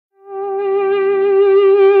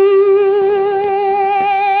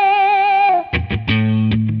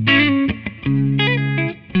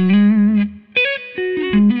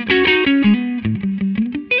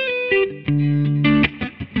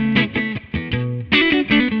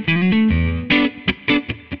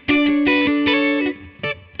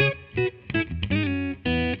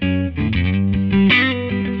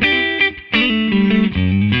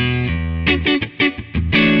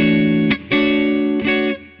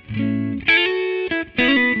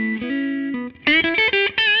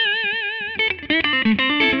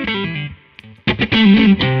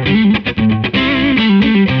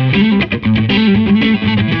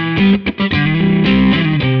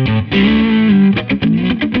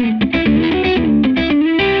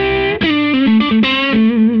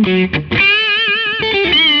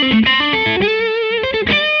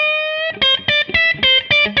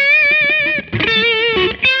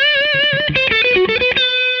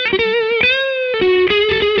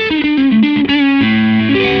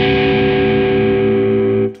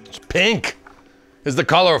is the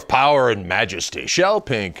color of power and majesty. Shell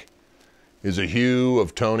pink is a hue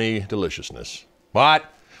of Tony deliciousness. What?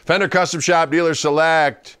 Fender Custom Shop Dealer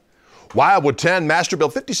Select Wildwood 10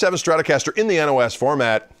 Masterbuilt 57 Stratocaster in the NOS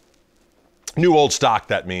format. New old stock,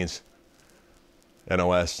 that means.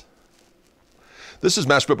 NOS. This is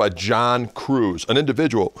masterbuilt by John Cruz, an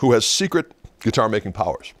individual who has secret guitar making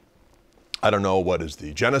powers. I don't know what is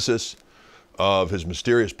the genesis of his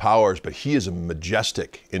mysterious powers, but he is a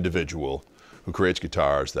majestic individual who creates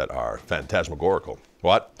guitars that are phantasmagorical.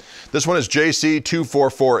 What? This one is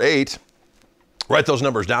JC2448. Write those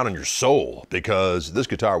numbers down in your soul, because this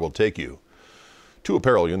guitar will take you to a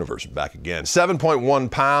parallel universe and back again.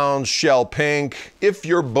 7.1 pounds, shell pink. If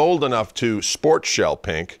you're bold enough to sport shell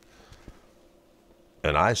pink,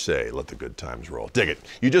 and I say, let the good times roll. Dig it.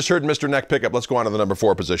 You just heard Mr. Neck Pickup. Let's go on to the number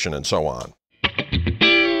 4 position and so on.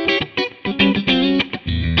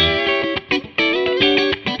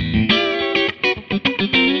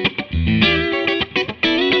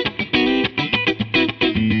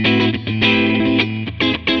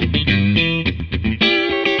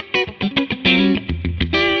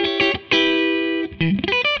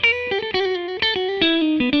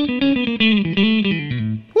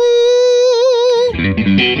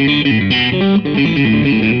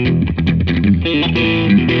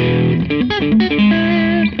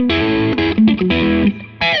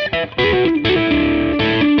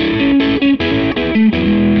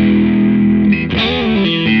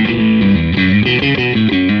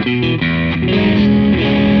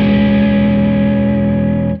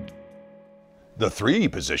 The 3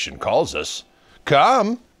 position calls us.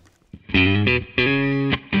 Come.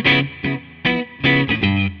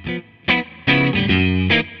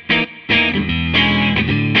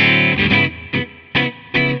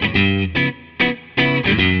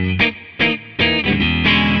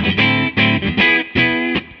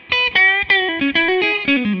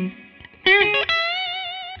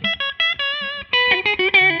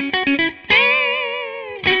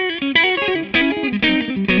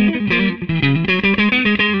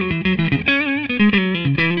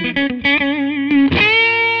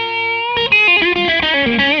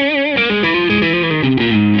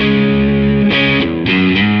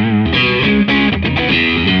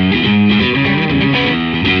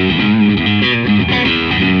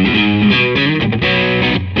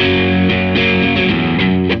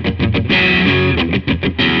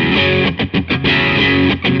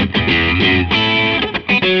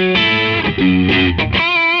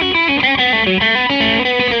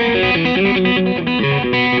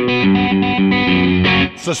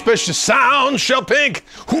 Suspicious sound, shell pink.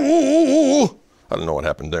 Ooh. I don't know what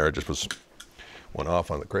happened there. It just went off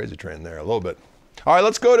on the crazy train there a little bit. All right,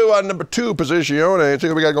 let's go to number 2 position. See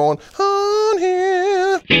what we got going on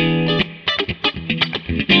here.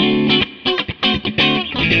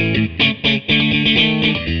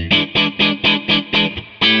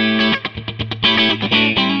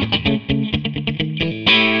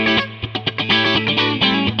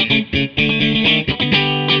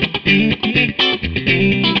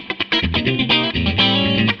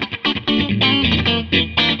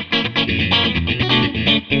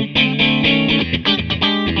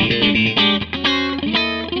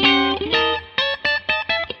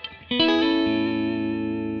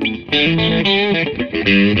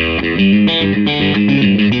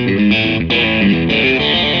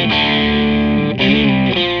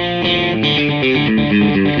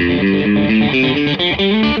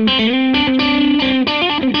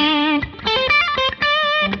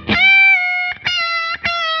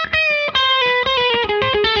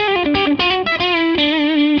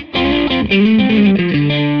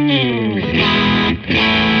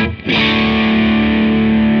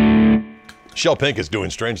 Shell pink is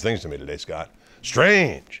doing strange things to me today, Scott.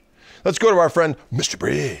 Strange. Let's go to our friend, Mr.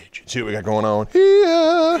 Bridge, and see what we got going on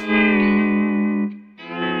here.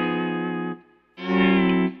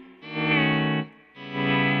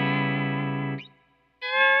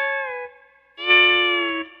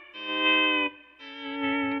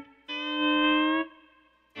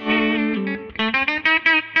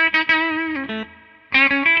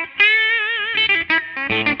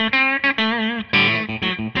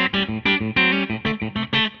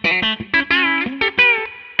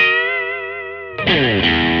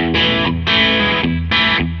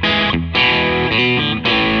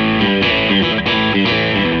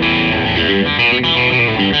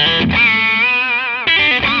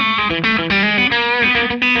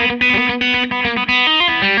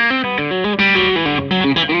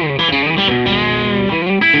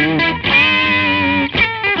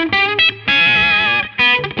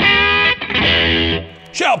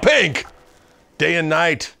 Shell pink, day and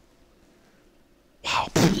night. Wow.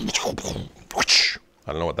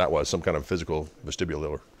 I don't know what that was. Some kind of physical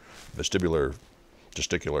vestibular,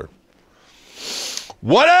 gesticular.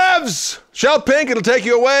 Whatevs! Shell pink, it'll take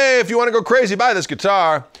you away if you want to go crazy. Buy this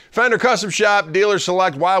guitar. Fender Custom Shop, Dealer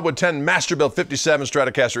Select Wildwood 10 Masterbuilt 57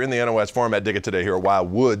 Stratocaster in the NOS format. Dig it today here at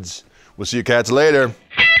Wildwoods. We'll see you cats later.